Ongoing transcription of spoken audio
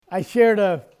I shared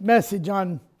a message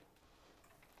on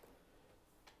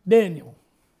Daniel.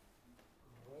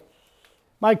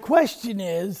 My question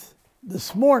is,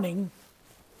 this morning,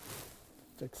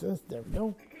 fix this, there we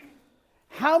go.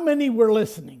 How many were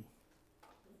listening?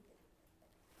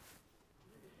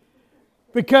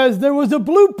 Because there was a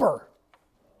blooper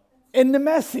in the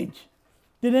message.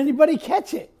 Did anybody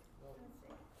catch it?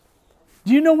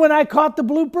 Do you know when I caught the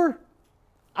blooper?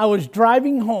 I was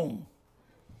driving home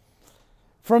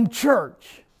from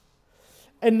church,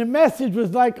 and the message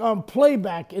was like on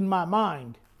playback in my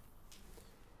mind.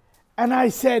 And I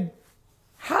said,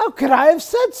 how could I have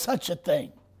said such a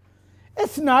thing?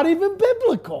 It's not even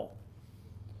biblical.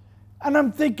 And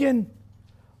I'm thinking,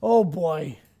 oh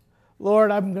boy,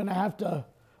 Lord, I'm going to have to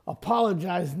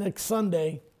apologize next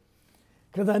Sunday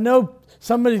because I know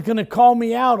somebody's going to call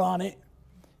me out on it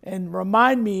and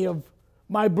remind me of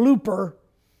my blooper.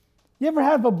 You ever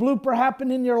have a blooper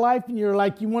happen in your life and you're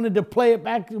like, you wanted to play it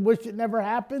back and wish it never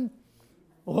happened?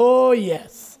 Oh,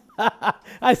 yes.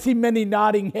 I see many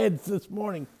nodding heads this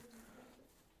morning.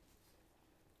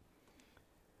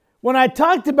 When I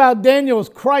talked about Daniel's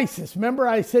crisis, remember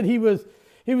I said he was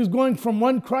going from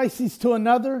one crisis to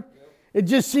another? It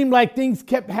just seemed like things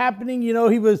kept happening. You know,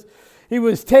 he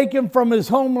was taken from his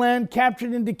homeland,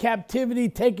 captured into captivity,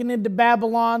 taken into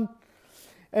Babylon.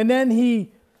 And then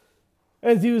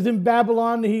as he was in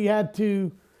Babylon, he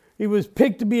was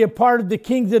picked to be a part of the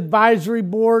king's advisory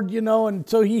board, you know, and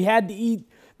so he had to eat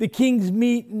the king's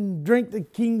meat and drink the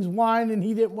king's wine, and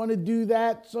he didn't want to do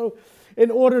that. So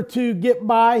in order to get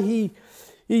by, he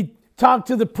talked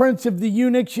to the prince of the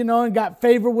eunuchs, you know, and got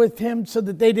favor with him so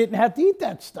that they didn't have to eat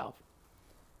that stuff.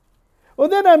 Well,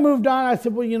 then I moved on. I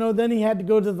said, well, you know, then he had to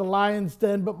go to the lion's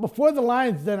den. But before the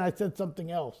lion's den, I said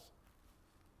something else.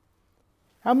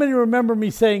 How many remember me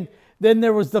saying, then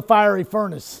there was the fiery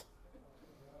furnace?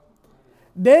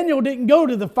 Daniel didn't go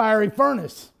to the fiery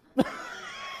furnace.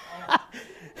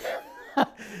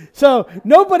 So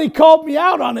nobody called me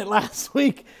out on it last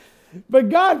week, but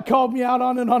God called me out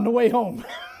on it on the way home.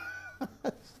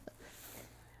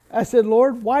 I said,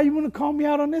 Lord, why you want to call me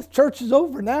out on this? Church is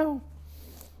over now.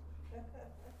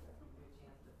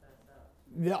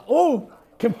 Yeah. Oh,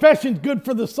 confession's good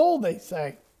for the soul, they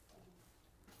say.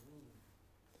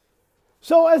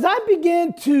 So as I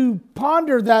began to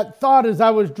ponder that thought as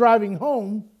I was driving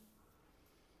home,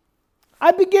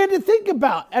 I began to think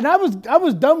about, and I was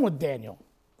done with Daniel.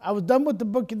 I was done with the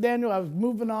book of Daniel. I was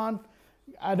moving on.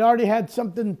 I'd already had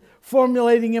something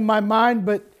formulating in my mind,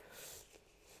 but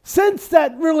since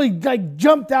that really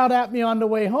jumped out at me on the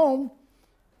way home,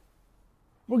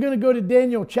 we're going to go to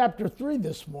Daniel chapter 3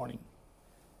 this morning.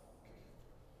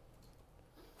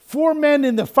 4 men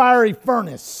in the fiery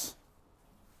furnace.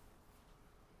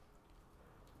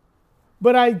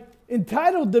 But I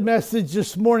entitled the message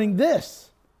this morning this,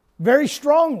 very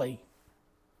strongly.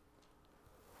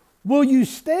 Will you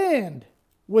stand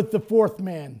with the 4th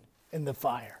man in the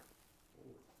fire?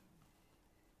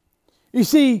 You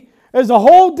see, there's a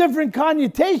whole different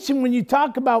connotation when you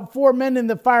talk about 4 men in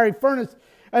the fiery furnace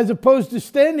as opposed to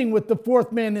standing with the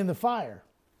 4th man in the fire.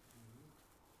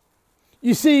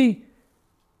 You see,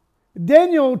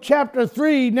 Daniel chapter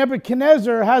 3,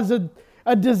 Nebuchadnezzar has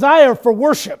a desire for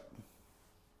worship.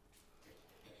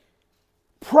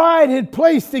 Pride had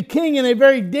placed the king in a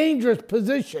very dangerous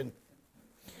position.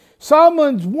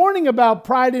 Solomon's warning about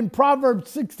pride in Proverbs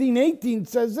 16:18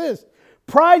 says this,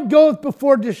 pride goeth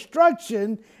before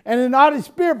destruction, and an haughty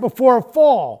spirit before a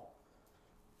fall.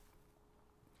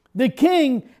 The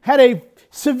king had a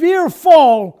severe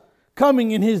fall coming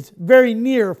in his very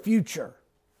near future.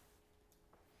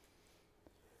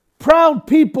 Proud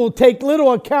people take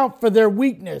little account for their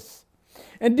weakness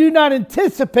and do not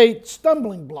anticipate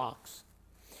stumbling blocks.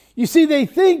 You see, they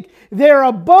think they're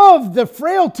above the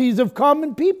frailties of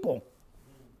common people.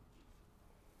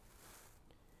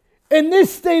 In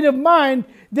this state of mind,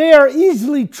 they are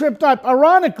easily tripped up.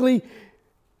 Ironically,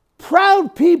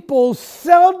 proud people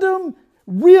seldom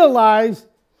realize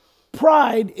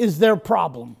pride is their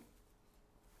problem.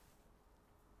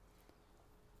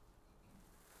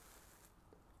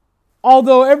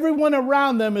 Although everyone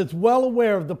around them is well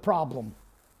aware of the problem.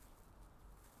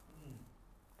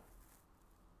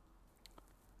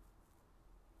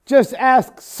 Just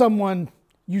ask someone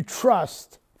you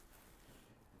trust.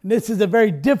 And this is a very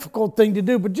difficult thing to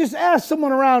do, but just ask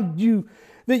someone around you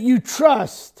that you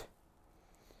trust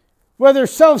whether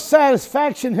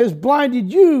self-satisfaction has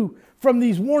blinded you from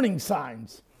these warning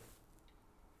signs.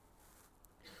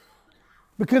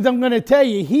 Because I'm going to tell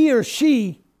you, he or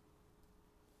she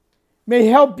may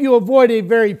help you avoid a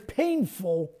very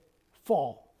painful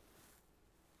fall.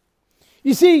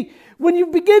 You see, when you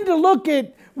begin to look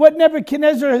at what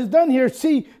Nebuchadnezzar has done here,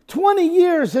 see, 20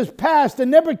 years has passed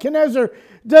and Nebuchadnezzar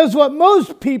does what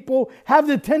most people have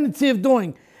the tendency of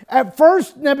doing. At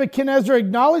first, Nebuchadnezzar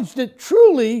acknowledged it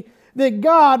truly that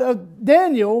God of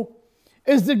Daniel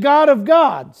is the God of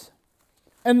gods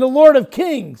and the Lord of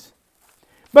kings.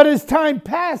 But as time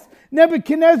passed,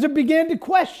 Nebuchadnezzar began to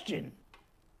question.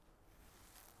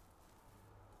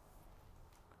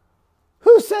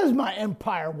 Who says my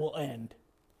empire will end?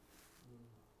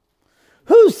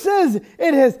 Who says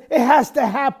it has to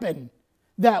happen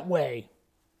that way?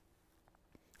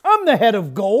 I'm the head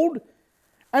of gold,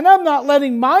 and I'm not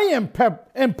letting my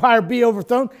empire be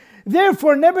overthrown.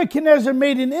 Therefore, Nebuchadnezzar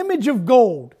made an image of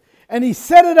gold, and he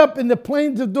set it up in the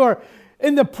plains of Dura,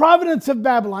 in the province of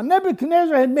Babylon.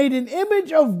 Nebuchadnezzar had made an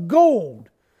image of gold,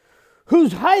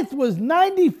 whose height was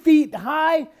 90 feet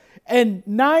high and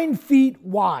 9 feet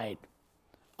wide,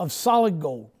 of solid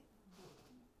gold.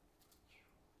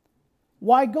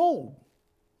 Why gold?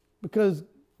 Because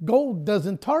gold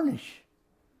doesn't tarnish.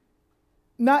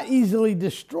 Not easily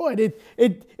destroyed.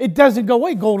 It doesn't go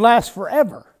away. Gold lasts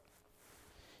forever.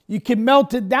 You can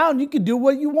melt it down. You can do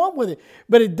what you want with it.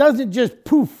 But it doesn't just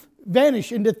poof,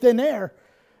 vanish into thin air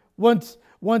once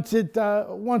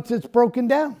it's broken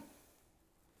down.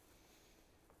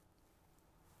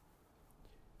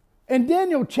 In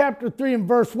Daniel chapter 3 and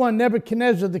verse 1,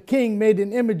 Nebuchadnezzar the king made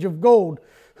an image of gold,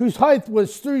 whose height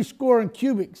was 60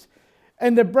 cubits,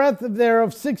 and the breadth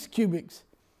thereof 6 cubits.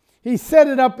 He set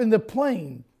it up in the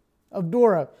plain of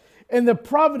Dura, in the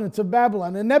province of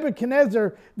Babylon. And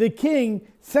Nebuchadnezzar the king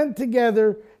sent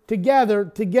together to gather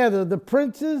together the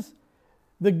princes,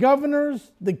 the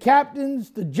governors, the captains,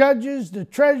 the judges, the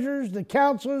treasurers, the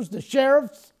counselors, the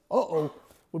sheriffs.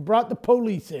 We brought the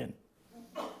police in.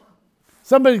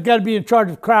 Somebody's got to be in charge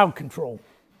of crowd control.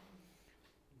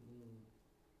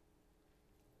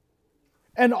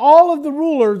 And all of the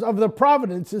rulers of the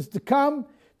provinces to come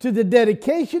to the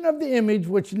dedication of the image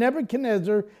which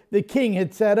Nebuchadnezzar the king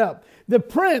had set up. The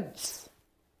prince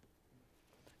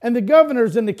and the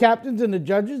governors and the captains and the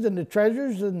judges and the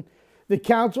treasurers and the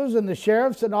counselors and the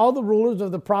sheriffs and all the rulers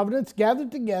of the province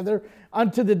gathered together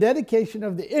unto the dedication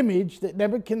of the image that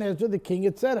Nebuchadnezzar the king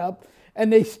had set up.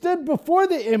 And they stood before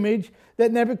the image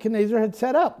that Nebuchadnezzar had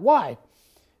set up. Why?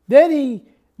 Then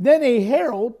a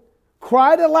herald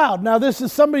cried aloud. Now this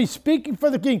is somebody speaking for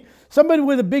the king. Somebody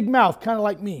with a big mouth, kind of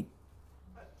like me.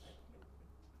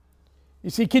 You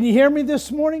see, can you hear me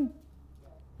this morning?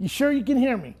 You sure you can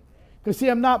hear me? Because see,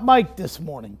 I'm not mic'd this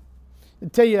morning. To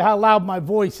tell you how loud my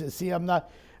voice is. See, I'm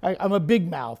a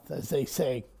big mouth, as they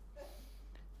say.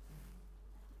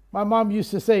 My mom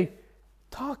used to say,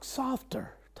 talk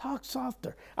softer. Talk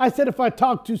softer. I said, if I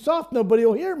talk too soft, nobody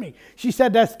will hear me. She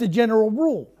said, that's the general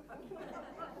rule.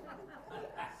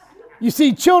 You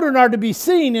see, children are to be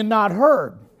seen and not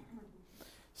heard.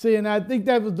 See, and I think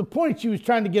that was the point she was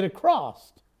trying to get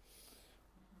across.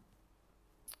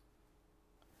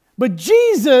 But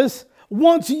Jesus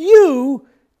wants you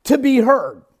to be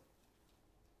heard.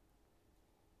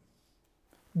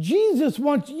 Jesus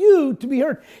wants you to be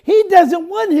heard. He doesn't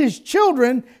want his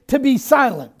children to be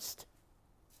silenced.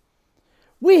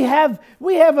 We have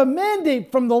a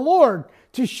mandate from the Lord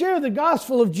to share the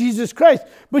gospel of Jesus Christ.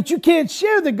 But you can't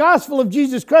share the gospel of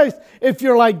Jesus Christ if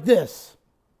you're like this.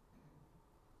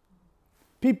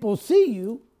 People see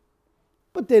you,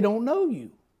 but they don't know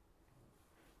you.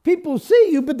 People see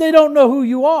you, but they don't know who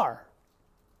you are.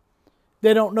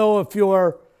 They don't know if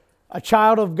you're a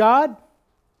child of God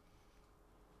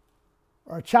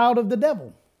or a child of the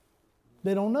devil.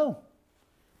 They don't know.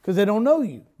 Because they don't know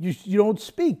you. You don't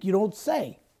speak. You don't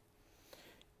say.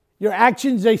 Your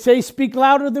actions, they say, speak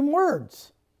louder than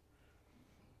words.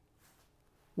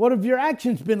 What have your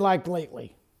actions been like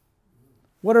lately?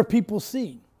 What are people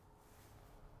seeing?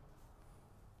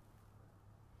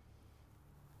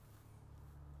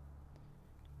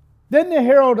 Then the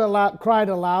herald cried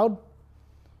aloud,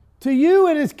 to you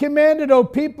it is commanded, O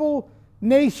people,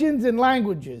 nations, and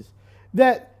languages,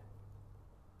 that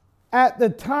at the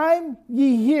time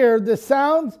ye hear the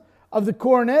sounds of the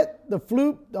cornet, the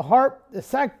flute, the harp, the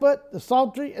sackbut, the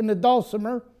psaltery, and the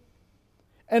dulcimer,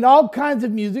 and all kinds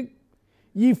of music,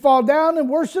 ye fall down and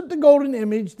worship the golden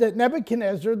image that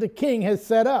Nebuchadnezzar the king has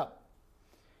set up.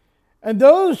 And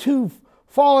those who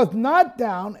falleth not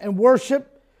down and worship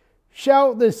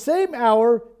shall the same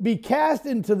hour be cast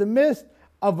into the midst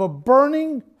of a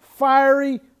burning,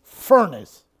 fiery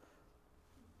furnace.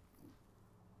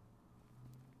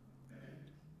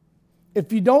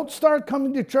 If you don't start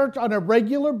coming to church on a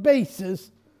regular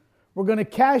basis, we're going to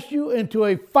cast you into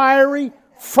a fiery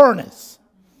furnace.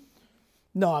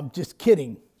 No, I'm just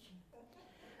kidding.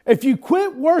 If you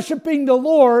quit worshiping the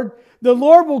Lord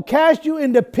will cast you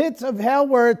into pits of hell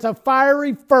where it's a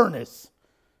fiery furnace.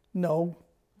 No.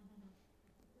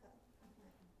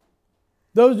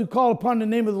 Those who call upon the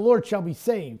name of the Lord shall be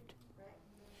saved.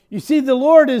 You see, the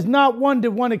Lord is not one to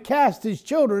want to cast his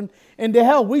children into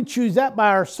hell. We choose that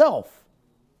by ourselves.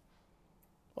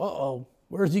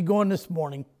 Where's he going this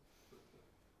morning?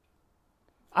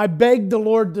 I begged the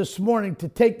Lord this morning to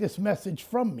take this message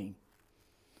from me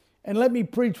and let me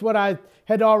preach what I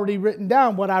had already written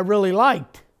down, what I really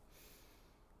liked.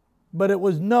 But it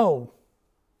was no.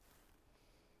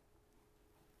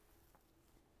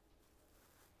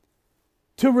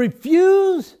 To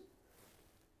refuse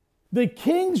the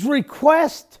king's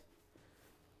request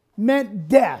meant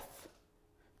death,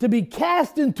 to be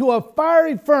cast into a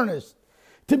fiery furnace,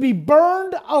 to be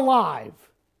burned alive.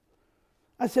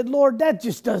 I said, Lord, that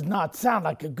just does not sound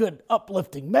like a good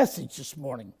uplifting message this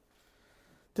morning.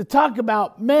 To talk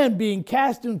about men being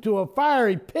cast into a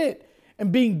fiery pit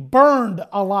and being burned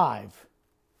alive.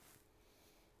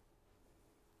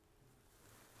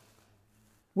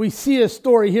 We see a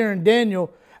story here in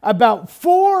Daniel about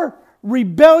 4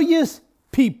 rebellious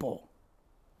people.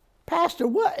 Pastor,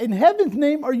 what in heaven's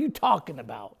name are you talking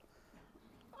about?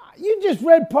 You just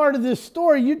read part of this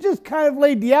story. You just kind of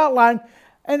laid the outline.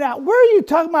 And where are you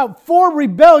talking about 4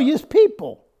 rebellious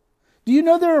people? Do you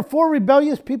know there are 4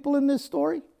 rebellious people in this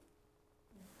story?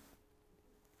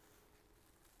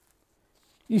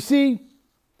 You see,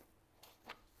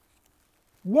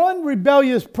 one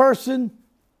rebellious person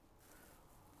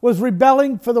was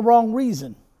rebelling for the wrong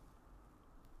reason.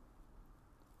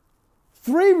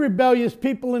 3 rebellious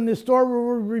people in this story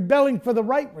were rebelling for the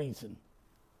right reason.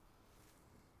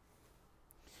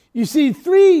 You see,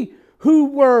 3 who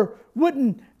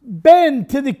wouldn't bend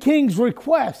to the king's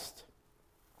request.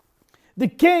 The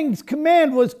king's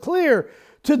command was clear: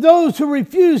 to those who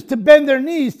refused to bend their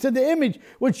knees to the image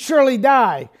would surely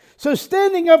die. So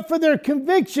standing up for their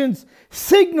convictions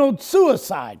signaled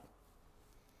suicide.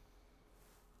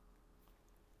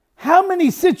 How many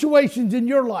situations in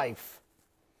your life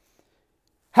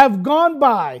have gone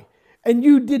by and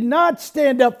you did not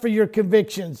stand up for your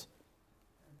convictions?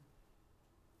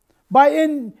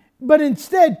 But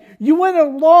instead, you went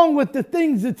along with the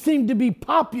things that seemed to be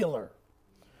popular,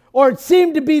 or it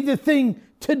seemed to be the thing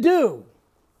to do.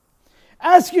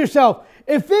 Ask yourself,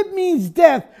 if it means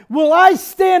death, will I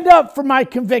stand up for my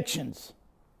convictions?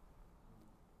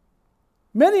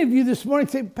 Many of you this morning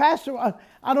say, Pastor,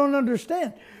 I don't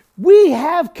understand. We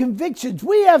have convictions.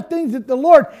 We have things that the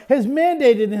Lord has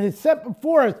mandated and has set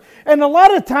before us. And a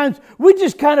lot of times, we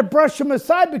just kind of brush them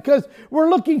aside because we're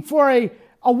looking for a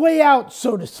way out,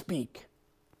 so to speak.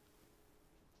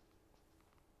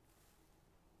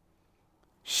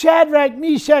 Shadrach,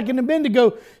 Meshach, and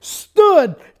Abednego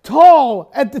stood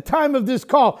tall at the time of this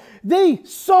call. They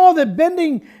saw that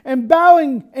bending and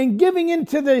bowing and giving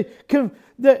into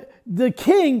the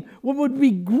king would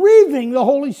be grieving the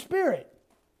Holy Spirit.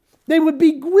 They would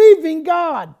be grieving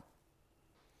God.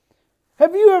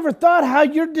 Have you ever thought how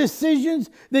your decisions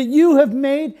that you have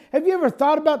made, have you ever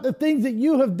thought about the things that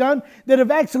you have done that have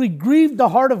actually grieved the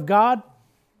heart of God?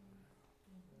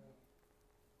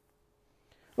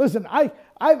 Listen,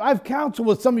 I've counseled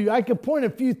with some of you. I could point a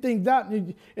few things out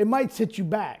and it might set you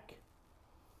back.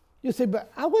 You say,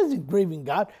 but I wasn't grieving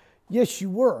God. Yes, you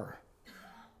were.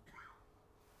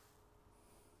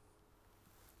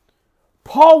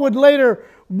 Paul would later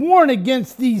warn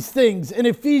against these things in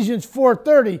Ephesians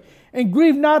 4:30. And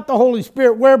grieve not the Holy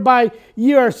Spirit, whereby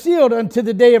ye are sealed unto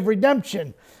the day of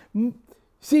redemption.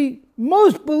 See,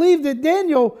 most believe that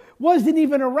Daniel wasn't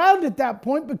even around at that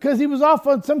point because he was off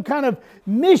on some kind of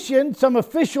mission, some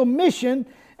official mission.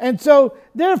 And so,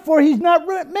 therefore, he's not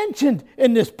mentioned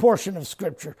in this portion of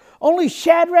Scripture. Only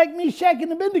Shadrach, Meshach,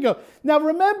 and Abednego. Now,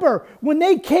 remember, when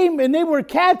they came and they were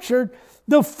captured,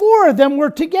 the 4 of them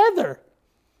were together.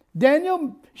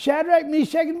 Daniel, Shadrach,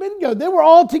 Meshach, and Abednego, they were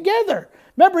all together.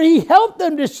 Remember, he helped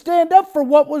them to stand up for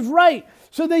what was right.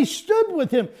 So they stood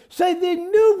with him. So they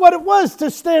knew what it was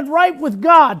to stand right with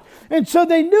God. And so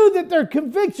they knew that their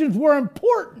convictions were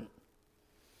important.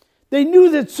 They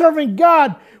knew that serving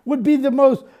God would be the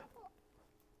most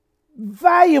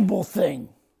valuable thing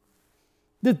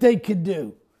that they could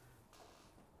do.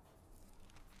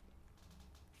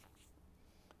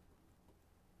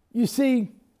 You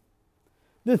see,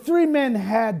 the 3 men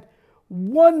had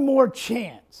one more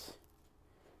chance.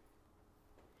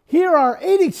 Here are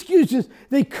 8 excuses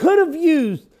they could have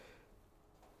used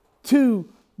to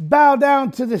bow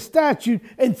down to the statue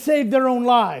and save their own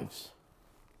lives.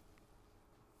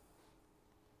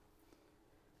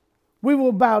 We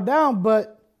will bow down,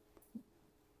 but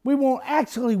we won't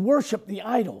actually worship the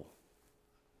idol.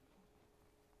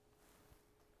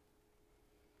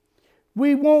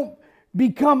 We won't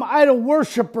become idol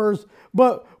worshipers,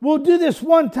 but we'll do this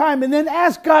one time and then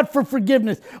ask God for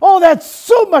forgiveness. Oh, that's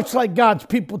so much like God's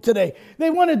people today. They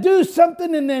want to do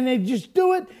something and then they just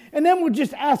do it, and then we'll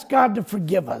just ask God to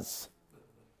forgive us.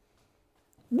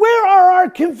 Where are our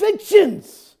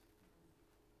convictions?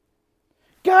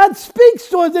 God speaks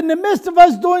to us in the midst of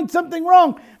us doing something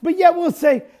wrong, but yet we'll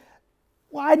say,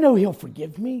 well, I know He'll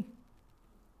forgive me.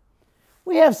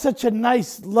 We have such a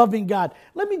nice, loving God.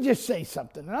 Let me just say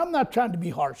something, and I'm not trying to be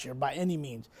harsh here by any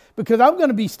means, because I'm going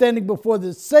to be standing before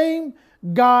the same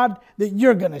God that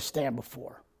you're going to stand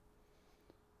before.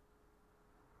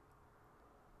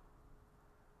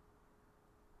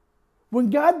 When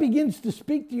God begins to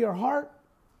speak to your heart,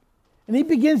 and He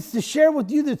begins to share with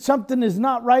you that something is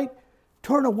not right,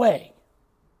 turn away.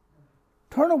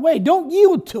 Turn away. Don't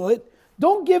yield to it.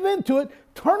 Don't give in to it.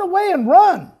 Turn away and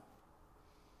run.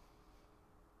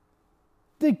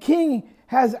 The King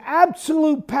has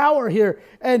absolute power here,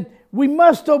 and we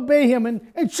must obey Him,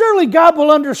 and surely God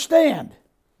will understand.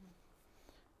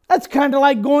 That's kind of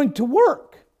like going to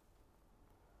work,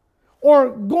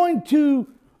 or going to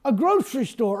a grocery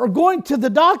store, or going to the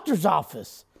doctor's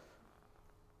office.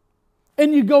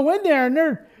 And you go in there,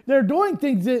 and they're doing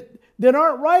things that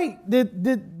aren't right,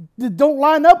 that don't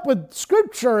line up with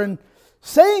Scripture, and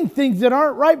saying things that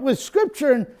aren't right with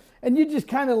Scripture, and you just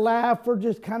kind of laugh or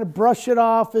just kind of brush it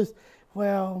off as,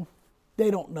 well, they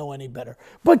don't know any better.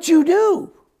 But you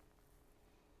do.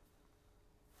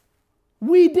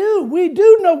 We do. We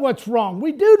do know what's wrong.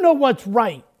 We do know what's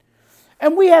right.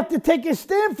 And we have to take a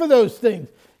stand for those things.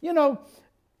 You know,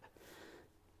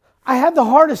 I have the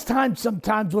hardest time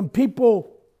sometimes when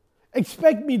people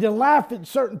expect me to laugh at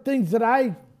certain things that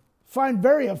I find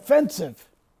very offensive,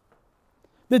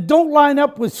 that don't line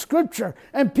up with Scripture.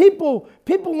 And people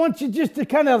want you just to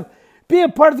kind of be a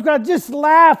part of the crowd, just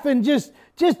laugh and just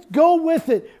go with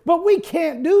it. But we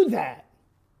can't do that.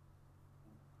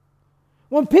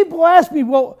 When people ask me,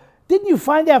 well, didn't you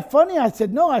find that funny? I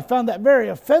said, no, I found that very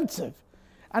offensive.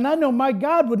 And I know my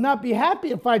God would not be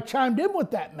happy if I chimed in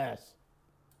with that mess.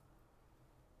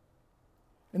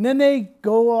 And then they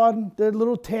go on their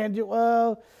little tangent.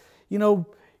 Well, you know,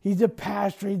 he's a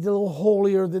pastor. He's a little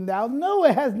holier than thou. No,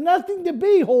 it has nothing to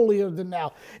be holier than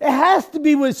thou. It has to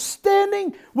be with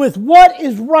standing with what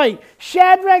is right.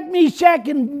 Shadrach, Meshach,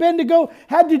 and Abednego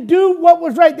had to do what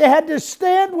was right. They had to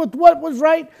stand with what was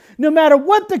right, no matter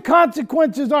what the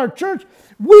consequences are. Church,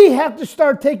 we have to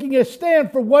start taking a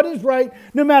stand for what is right,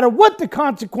 no matter what the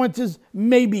consequences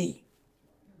may be.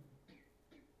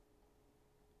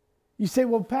 You say,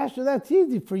 well, Pastor, that's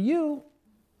easy for you.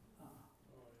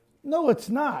 No, it's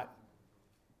not.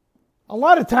 A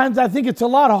lot of times I think it's a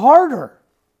lot harder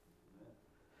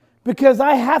because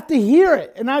I have to hear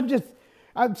it.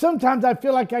 And sometimes I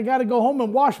feel like I got to go home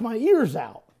and wash my ears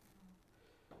out.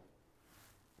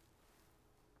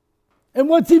 And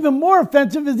what's even more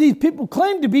offensive is these people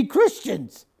claim to be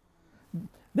Christians.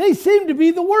 They seem to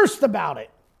be the worst about it.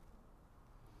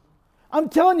 I'm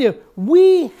telling you,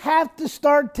 we have to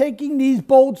start taking these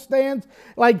bold stands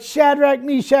like Shadrach,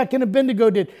 Meshach, and Abednego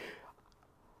did.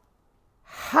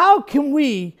 How can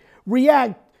we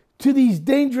react to these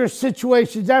dangerous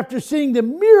situations after seeing the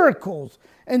miracles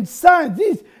and signs?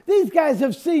 These guys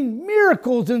have seen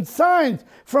miracles and signs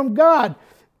from God.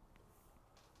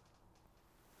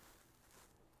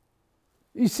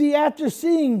 You see, after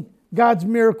seeing God's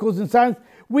miracles and signs,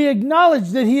 we acknowledge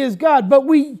that He is God, but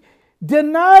we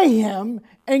deny Him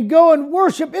and go and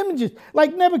worship images.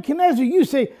 Like Nebuchadnezzar, you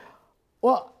say,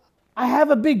 well, I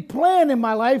have a big plan in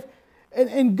my life,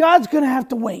 and God's going to have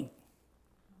to wait.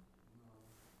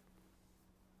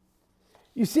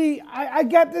 You see, I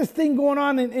got this thing going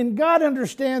on, and God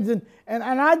understands, and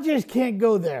I just can't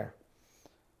go there.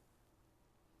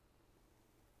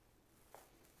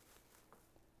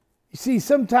 You see,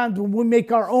 sometimes when we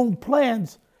make our own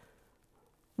plans,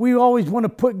 we always want to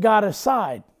put God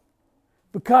aside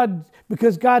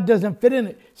because God doesn't fit in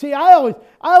it. See, I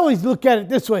always look at it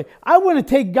this way. I want to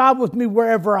take God with me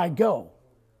wherever I go,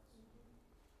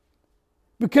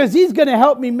 because He's going to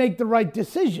help me make the right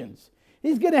decisions.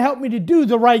 He's going to help me to do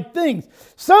the right things.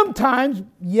 Sometimes,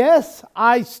 yes,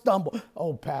 I stumble.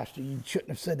 Oh, Pastor, you shouldn't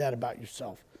have said that about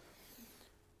yourself.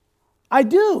 I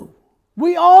do.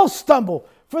 We all stumble,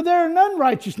 for there are none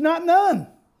righteous, not none.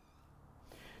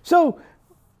 So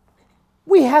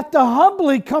we have to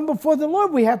humbly come before the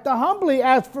Lord. We have to humbly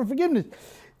ask for forgiveness.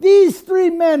 These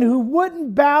three men who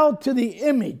wouldn't bow to the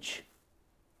image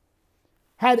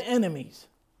had enemies.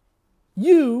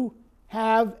 You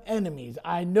have enemies.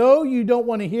 I know you don't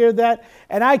want to hear that,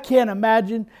 and I can't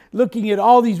imagine looking at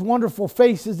all these wonderful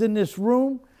faces in this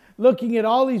room, looking at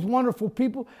all these wonderful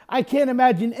people. I can't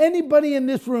imagine anybody in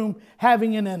this room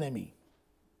having an enemy.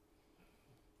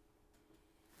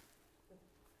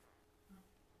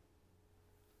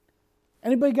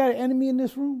 Anybody got an enemy in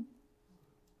this room?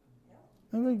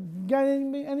 Anybody got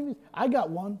any enemies? I got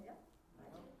one.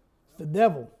 It's the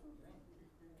devil.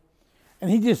 And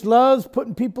he just loves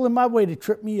putting people in my way to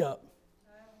trip me up.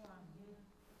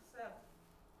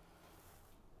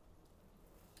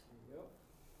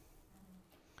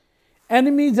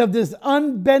 Enemies of this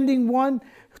unbending one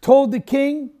told the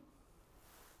king,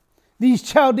 these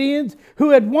Chaldeans who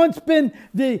had once been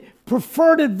the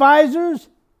preferred advisors,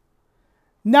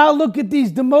 now look at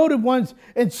these demoted ones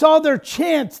and saw their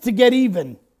chance to get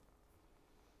even.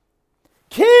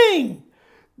 King,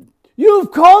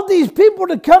 you've called these people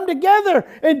to come together.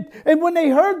 And when they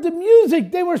heard the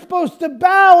music, they were supposed to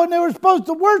bow and they were supposed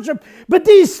to worship. But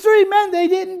these three men, they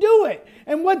didn't do it.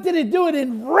 And what did it do? It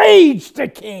enraged the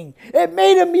king. It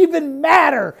made him even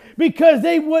madder because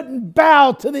they wouldn't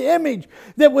bow to the image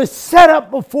that was set up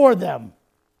before them.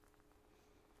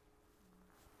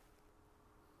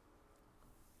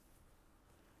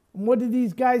 And what did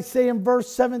these guys say in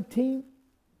verse 17?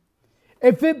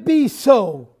 If it be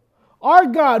so, our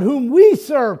God, whom we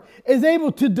serve, is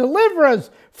able to deliver us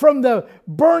from the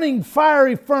burning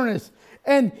fiery furnace,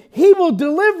 and he will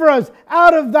deliver us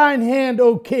out of thine hand,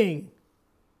 O king.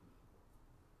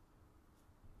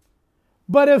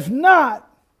 But if not,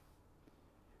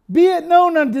 be it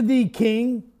known unto thee,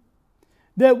 king,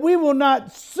 that we will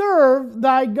not serve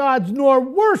thy gods, nor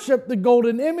worship the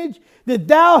golden image that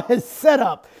thou hast set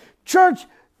up. Church,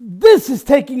 this is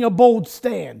taking a bold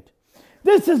stand.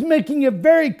 This is making it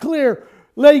very clear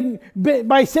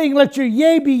by saying, let your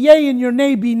yea be yea and your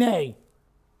nay be nay.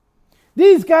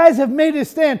 These guys have made a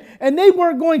stand, and they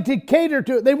weren't going to cater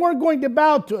to it. They weren't going to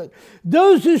bow to it.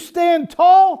 Those who stand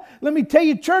tall, let me tell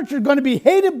you, church, are going to be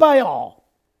hated by all.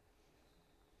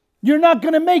 You're not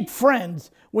going to make friends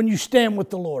when you stand with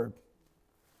the Lord.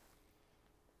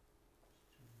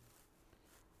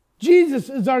 Jesus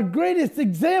is our greatest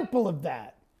example of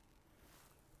that.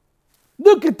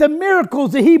 Look at the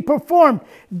miracles that he performed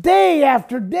day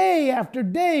after day after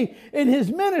day in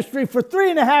his ministry for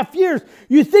 3.5 years.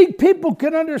 You think people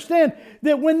can understand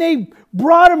that when they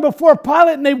brought him before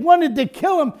Pilate and they wanted to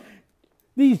kill him,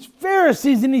 these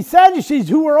Pharisees and these Sadducees,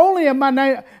 who were only a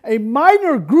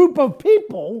minor group of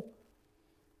people,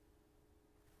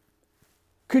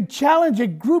 could challenge a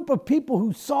group of people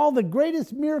who saw the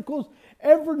greatest miracles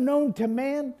ever known to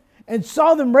man and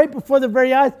saw them right before their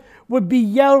very eyes, would be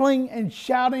yelling and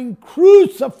shouting,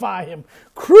 crucify him,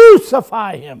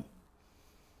 crucify him.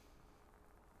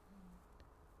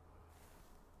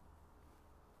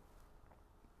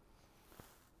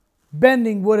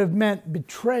 Bending would have meant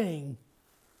betraying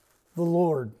the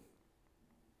Lord.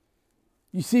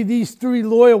 You see, these three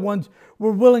loyal ones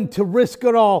were willing to risk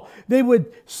it all. They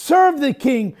would serve the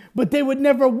king, but they would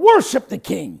never worship the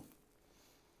king.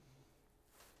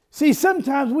 See,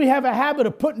 sometimes we have a habit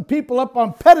of putting people up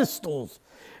on pedestals.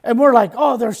 And we're like,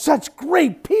 oh, they're such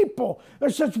great people. They're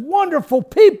such wonderful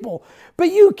people.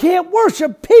 But you can't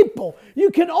worship people. You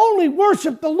can only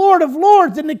worship the Lord of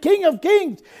Lords and the King of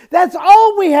Kings. That's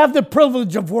all we have the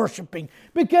privilege of worshiping,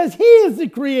 because he is the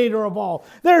creator of all.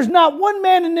 There's not one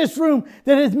man in this room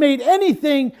that has made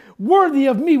anything worthy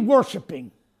of me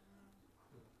worshiping.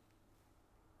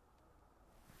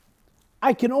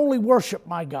 I can only worship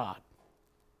my God.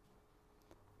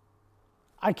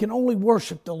 I can only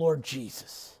worship the Lord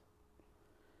Jesus.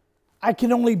 I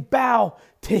can only bow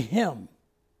to him.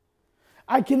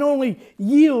 I can only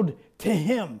yield to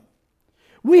him.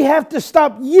 We have to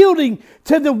stop yielding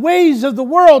to the ways of the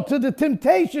world, to the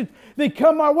temptations that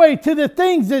come our way, to the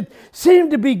things that seem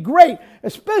to be great,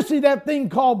 especially that thing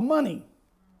called money.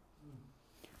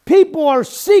 People are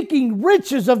seeking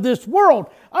riches of this world.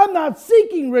 I'm not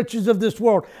seeking riches of this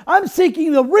world. I'm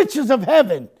seeking the riches of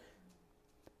heaven.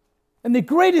 And the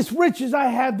greatest riches I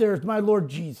have there is my Lord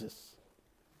Jesus.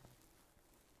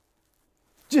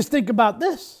 Just think about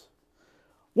this.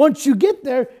 Once you get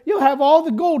there, you'll have all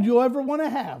the gold you'll ever want to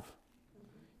have.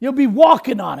 You'll be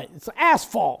walking on it. It's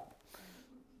asphalt.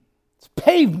 It's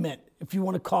pavement, if you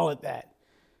want to call it that.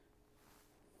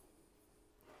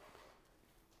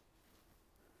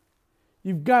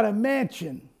 You've got a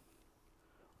mansion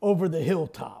over the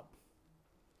hilltop.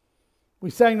 We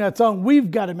sang that song,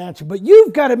 We've Got a Mansion, but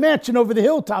you've got a mansion over the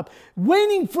hilltop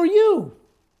waiting for you,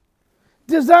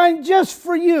 designed just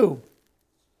for you.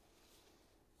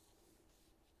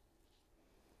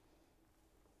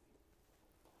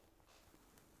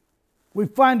 We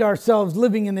find ourselves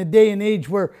living in a day and age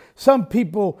where some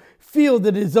people feel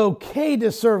that it is okay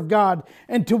to serve God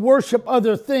and to worship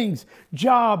other things,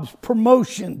 jobs,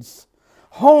 promotions,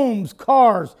 homes,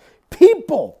 cars,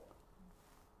 people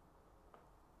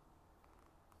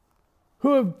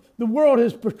who the world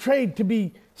has portrayed to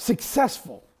be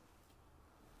successful.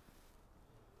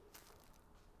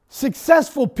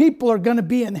 Successful people are going to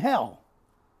be in hell.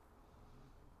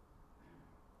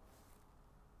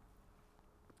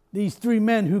 These three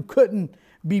men who couldn't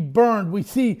be burned. We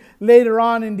see later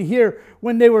on into here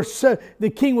when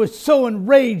the king was so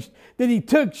enraged that he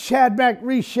took Shadrach,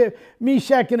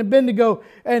 Meshach, and Abednego,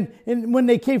 and when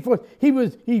they came forth, he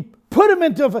put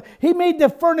them he made the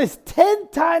furnace 10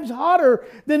 times hotter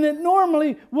than it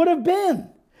normally would have been.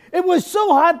 It was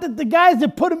so hot that the guys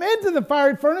that put them into the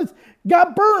fiery furnace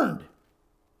got burned.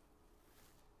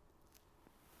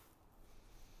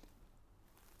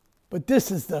 But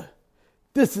this is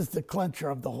the clincher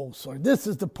of the whole story. This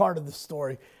is the part of the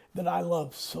story that I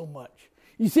love so much.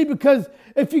 You see, because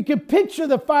if you can picture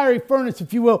the fiery furnace,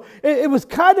 if you will, it was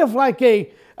kind of like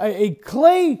a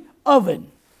clay oven,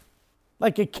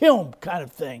 like a kiln kind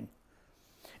of thing.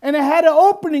 And it had an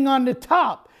opening on the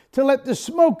top to let the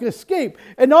smoke escape.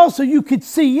 And also you could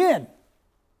see in.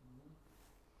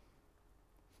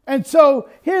 And so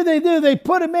here they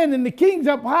put him in, and the king's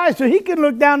up high so he can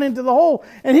look down into the hole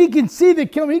and he can see the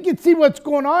kiln. He can see what's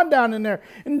going on down in there.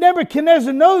 And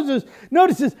Nebuchadnezzar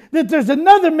notices that there's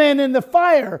another man in the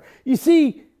fire. You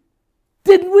see,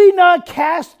 did we not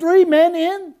cast 3 men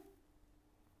in?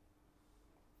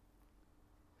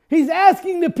 He's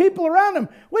asking the people around him,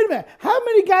 wait a minute, how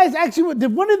many guys actually,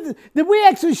 did we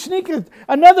actually sneak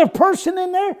another person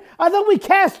in there? I thought we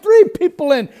cast 3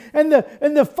 people in, and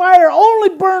the fire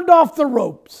only burned off the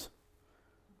ropes.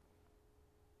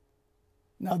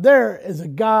 Now there is a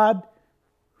God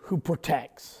who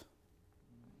protects.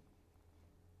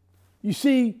 You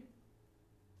see,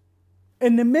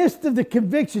 in the midst of the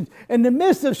convictions, in the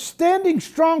midst of standing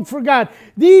strong for God,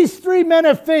 these 3 men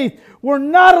of faith were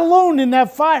not alone in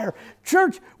that fire.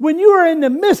 Church, when you are in the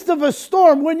midst of a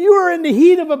storm, when you are in the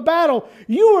heat of a battle,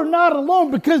 you are not alone,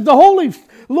 because the Holy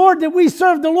Lord that we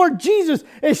serve, the Lord Jesus,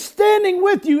 is standing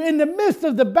with you in the midst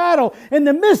of the battle, in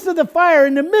the midst of the fire,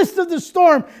 in the midst of the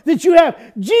storm that you have.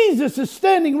 Jesus is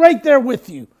standing right there with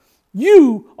you.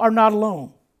 You are not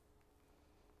alone.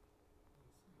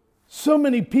 So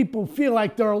many people feel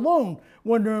like they're alone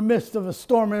when they're in the midst of a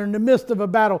storm or in the midst of a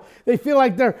battle. They feel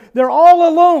like they're all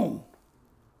alone.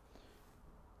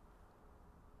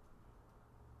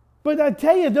 But I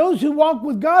tell you, those who walk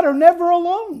with God are never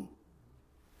alone.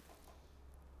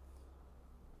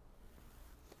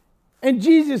 And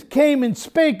Jesus came and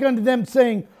spake unto them,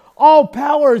 saying, all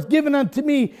power is given unto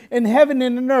me in heaven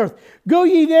and in earth. Go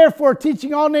ye therefore,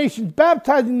 teaching all nations,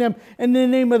 baptizing them in the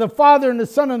name of the Father and the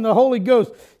Son and the Holy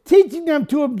Ghost, teaching them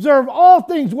to observe all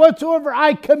things whatsoever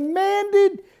I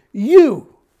commanded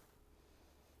you.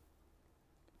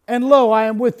 And lo, I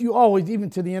am with you always,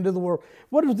 even to the end of the world.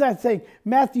 What does that say?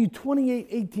 Matthew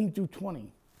 28:18-20.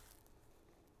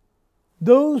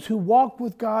 Those who walk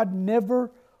with God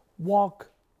never walk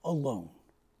alone.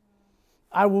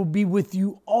 I will be with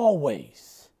you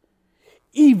always,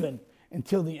 even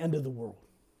until the end of the world.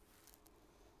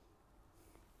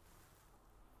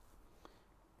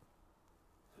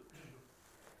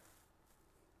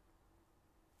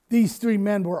 These 3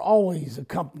 men were always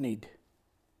accompanied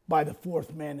by the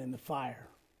 4th man in the fire.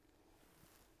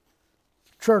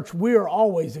 Church, we are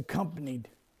always accompanied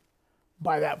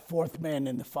by that 4th man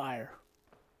in the fire.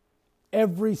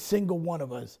 Every single one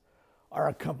of us are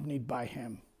accompanied by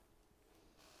him.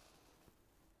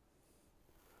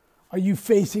 Are you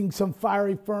facing some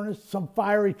fiery furnace, some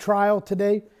fiery trial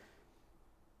today?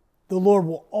 The Lord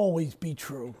will always be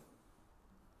true.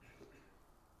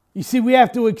 You see, we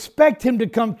have to expect him to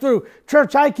come through.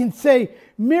 Church, I can say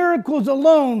miracles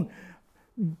alone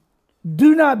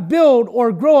do not build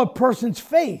or grow a person's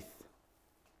faith.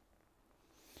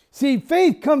 See,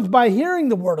 faith comes by hearing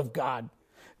the word of God.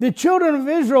 The children of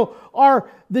Israel are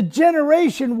the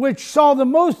generation which saw the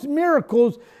most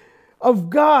miracles of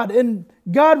God and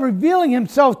God revealing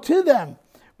himself to them.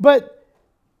 But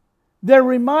they're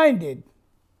reminded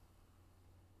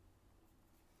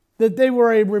that they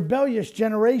were a rebellious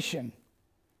generation,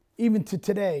 even to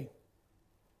today.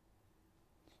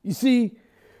 You see,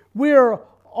 we are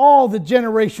all the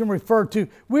generation referred to.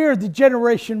 We are the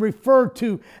generation referred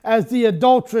to as the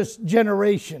adulterous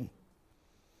generation.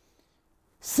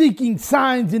 Seeking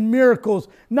signs and miracles,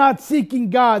 not seeking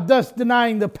God, thus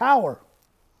denying the power.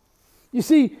 You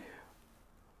see,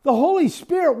 the Holy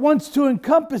Spirit wants to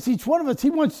encompass each one of us.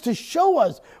 He wants to show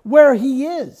us where he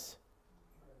is.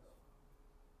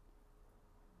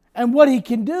 and what he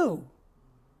can do.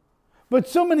 But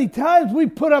so many times we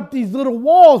put up these little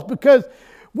walls because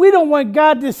we don't want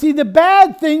God to see the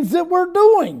bad things that we're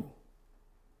doing.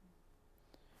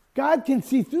 God can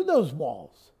see through those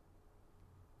walls.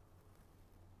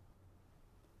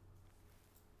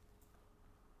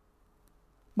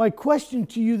 My question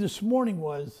to you this morning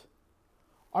was,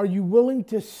 are you willing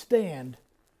to stand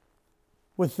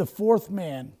with the fourth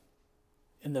man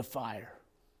in the fire?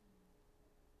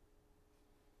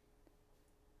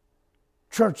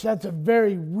 Church, that's a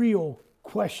very real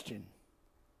question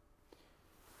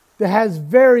that has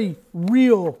very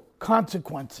real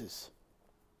consequences.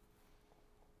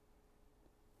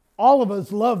 All of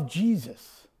us love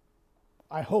Jesus,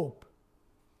 I hope.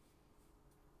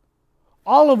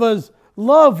 All of us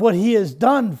love what he has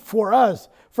done for us,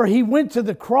 for he went to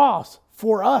the cross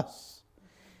for us.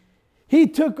 He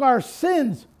took our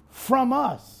sins from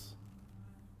us.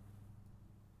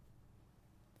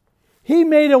 He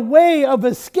made a way of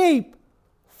escape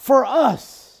for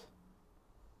us.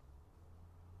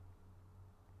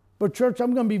 But church,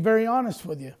 I'm going to be very honest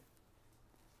with you.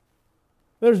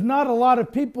 There's not a lot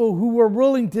of people who were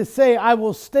willing to say, I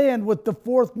will stand with the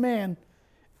fourth man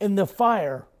in the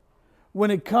fire when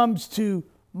it comes to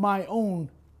my own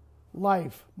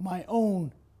life, my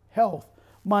own health,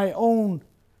 my own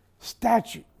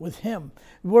statute with him.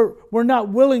 We're not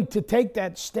willing to take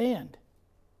that stand.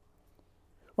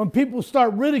 When people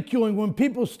start ridiculing, when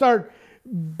people start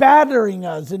battering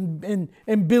us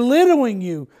and belittling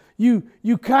you,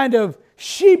 you kind of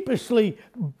sheepishly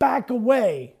back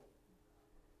away.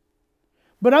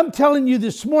 But I'm telling you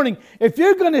this morning, if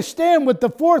you're going to stand with the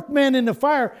fourth man in the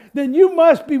fire, then you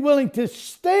must be willing to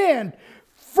stand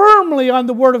firmly on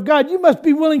the Word of God. You must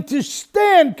be willing to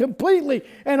stand completely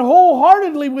and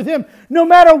wholeheartedly with him, no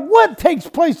matter what takes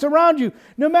place around you,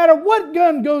 no matter what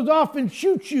gun goes off and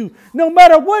shoots you, no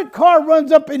matter what car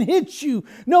runs up and hits you,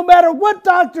 no matter what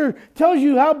doctor tells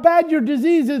you how bad your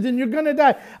disease is and you're going to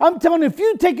die. I'm telling you, if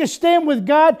you take a stand with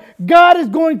God, God is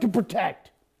going to protect.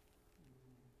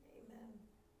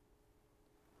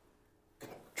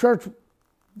 Church,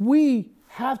 we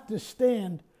have to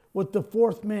stand with the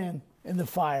fourth man in the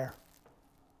fire.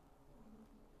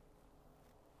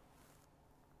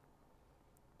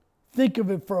 Think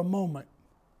of it for a moment.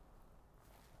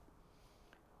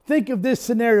 Think of this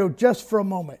scenario just for a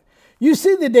moment. You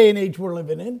see the day and age we're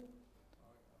living in.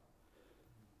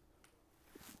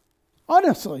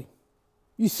 Honestly,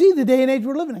 you see the day and age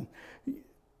we're living in.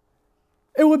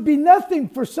 It would be nothing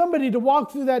for somebody to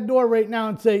walk through that door right now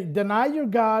and say, deny your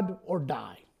God or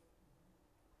die.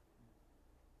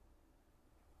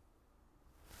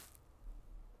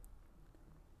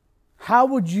 How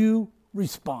would you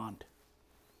respond?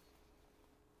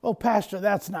 Oh, Pastor,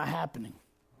 that's not happening.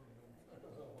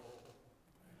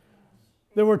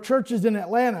 There were churches in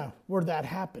Atlanta where that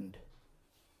happened.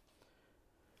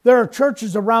 There are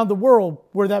churches around the world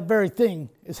where that very thing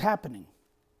is happening.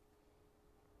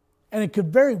 And it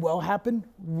could very well happen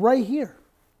right here.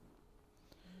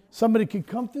 Somebody could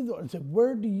come through the door and say,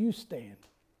 where do you stand?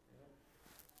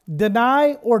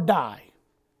 Deny or die?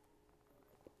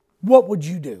 What would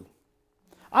you do?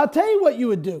 I'll tell you what you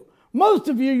would do. Most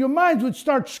of you, your minds would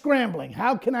start scrambling.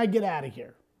 How can I get out of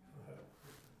here?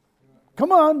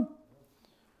 Come on.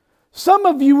 Some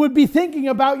of you would be thinking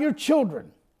about your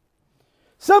children.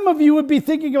 Some of you would be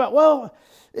thinking about, well,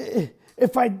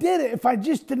 if I did it, if I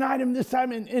just denied him this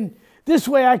time, and this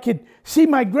way I could see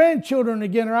my grandchildren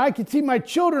again, or I could see my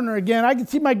children again, I could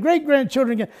see my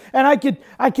great-grandchildren again, and I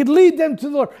could lead them to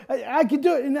the Lord. I could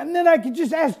do it, and then I could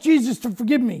just ask Jesus to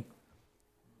forgive me.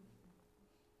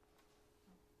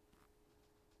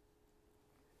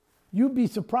 You'd be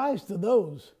surprised to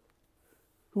those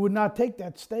who would not take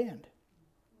that stand.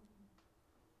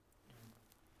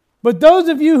 But those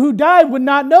of you who died would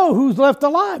not know who's left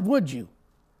alive, would you?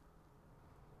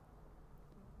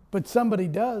 But somebody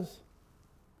does.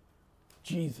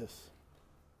 Jesus.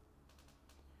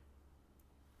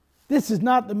 This is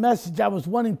not the message I was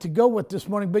wanting to go with this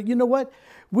morning, but you know what?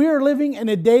 We are living in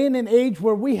a day and an age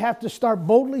where we have to start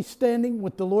boldly standing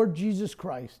with the Lord Jesus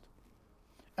Christ.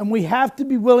 And we have to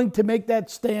be willing to make that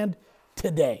stand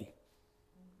today.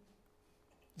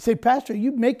 You say, Pastor, are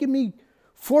you making me,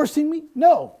 forcing me?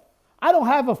 No. I don't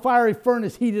have a fiery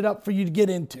furnace heated up for you to get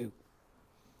into.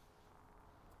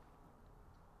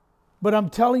 But I'm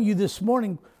telling you this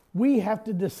morning, we have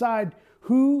to decide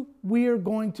who we are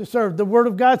going to serve. The Word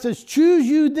of God says, choose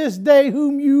you this day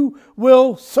whom you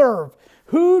will serve.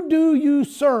 Who do you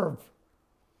serve?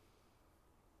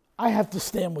 I have to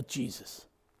stand with Jesus,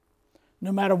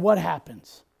 no matter what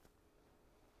happens.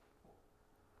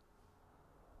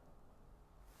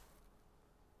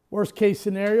 Worst case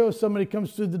scenario, if somebody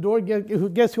comes through the door,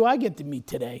 guess who I get to meet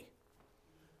today?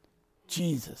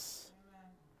 Jesus.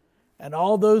 And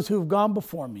all those who have gone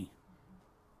before me.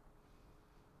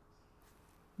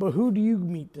 But who do you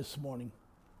meet this morning?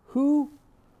 Who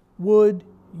would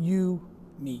you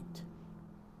meet?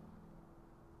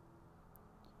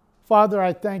 Father,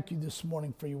 I thank you this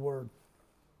morning for your word.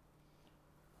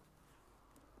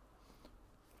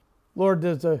 Lord,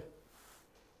 there's a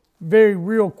very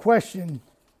real question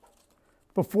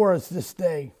before us this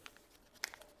day.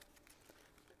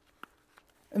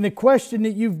 And the question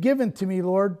that you've given to me,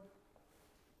 Lord,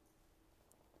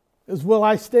 is, will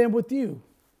I stand with you?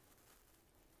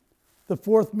 The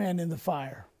fourth man in the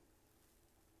fire.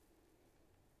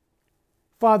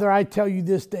 Father, I tell you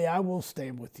this day, I will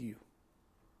stand with you.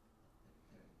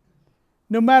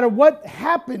 No matter what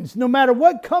happens, no matter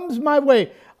what comes my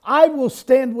way, I will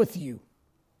stand with you.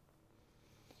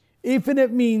 Even if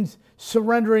it means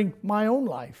surrendering my own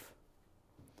life.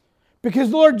 Because,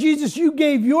 Lord Jesus, you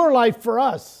gave your life for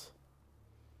us.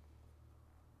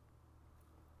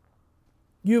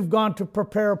 You've gone to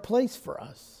prepare a place for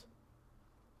us.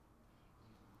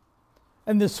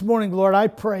 And this morning, Lord, I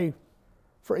pray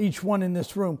for each one in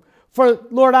this room. For,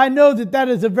 Lord, I know that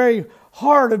is a very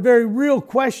hard, a very real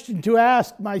question to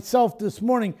ask myself this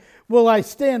morning. Will I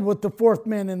stand with the fourth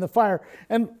man in the fire?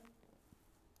 And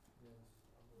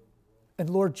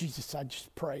Lord Jesus, I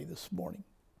just pray this morning.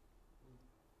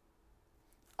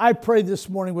 I pray this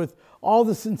morning with all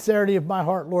the sincerity of my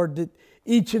heart, Lord, that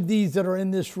each of these that are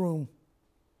in this room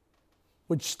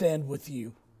would stand with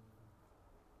you.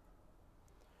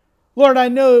 Lord, I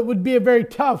know it would be a very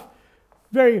tough,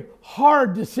 very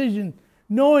hard decision,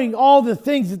 knowing all the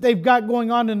things that they've got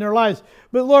going on in their lives.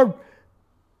 But Lord,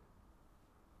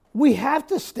 we have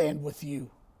to stand with you.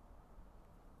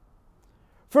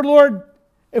 For Lord,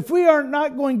 if we are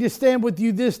not going to stand with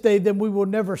you this day, then we will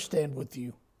never stand with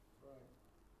you.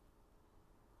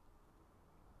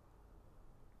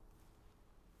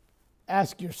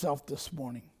 Ask yourself this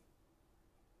morning,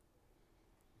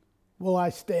 will I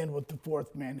stand with the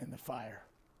fourth man in the fire?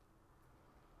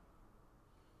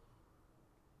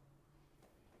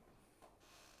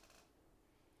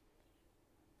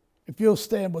 If you'll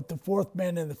stand with the fourth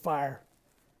man in the fire,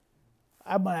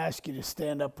 I'm going to ask you to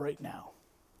stand up right now.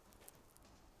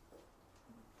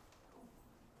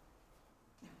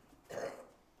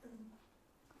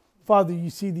 Father, you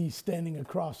see these standing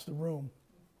across the room.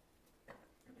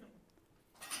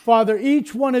 Father,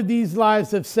 each one of these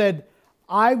lives have said,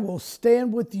 I will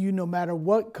stand with you no matter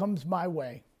what comes my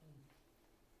way.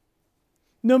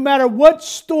 No matter what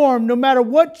storm, no matter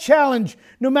what challenge,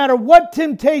 no matter what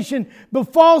temptation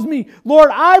befalls me, Lord,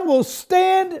 I will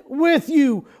stand with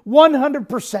you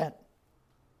 100%.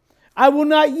 I will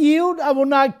not yield, I will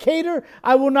not cater,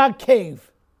 I will not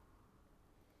cave.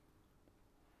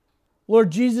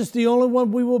 Lord Jesus, the only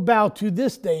one we will bow to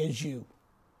this day is you.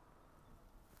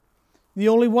 The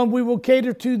only one we will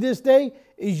cater to this day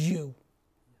is you.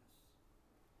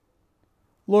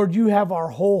 Lord, you have our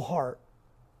whole heart.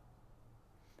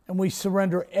 And we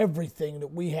surrender everything that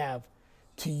we have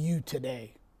to you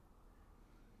today.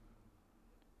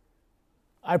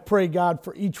 I pray, God,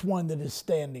 for each one that is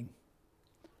standing.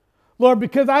 Lord,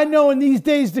 because I know in these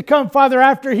days to come, Father,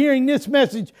 after hearing this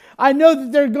message, I know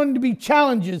that there are going to be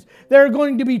challenges. There are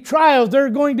going to be trials. There are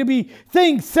going to be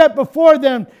things set before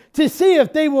them to see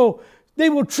if they will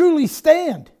truly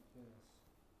stand.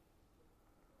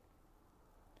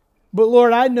 But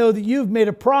Lord, I know that you've made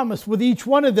a promise with each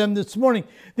one of them this morning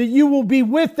that you will be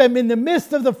with them in the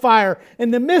midst of the fire,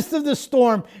 in the midst of the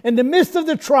storm, in the midst of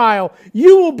the trial.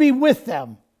 You will be with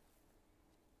them.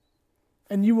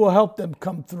 And you will help them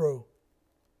come through.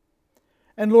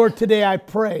 And Lord, today I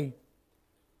pray,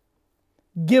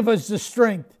 give us the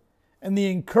strength and the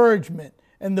encouragement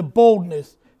and the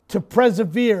boldness to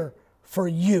persevere for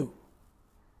you.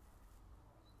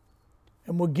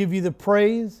 And we'll give you the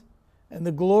praise and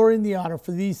the glory and the honor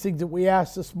for these things that we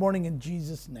ask this morning in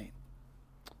Jesus' name.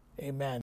 Amen.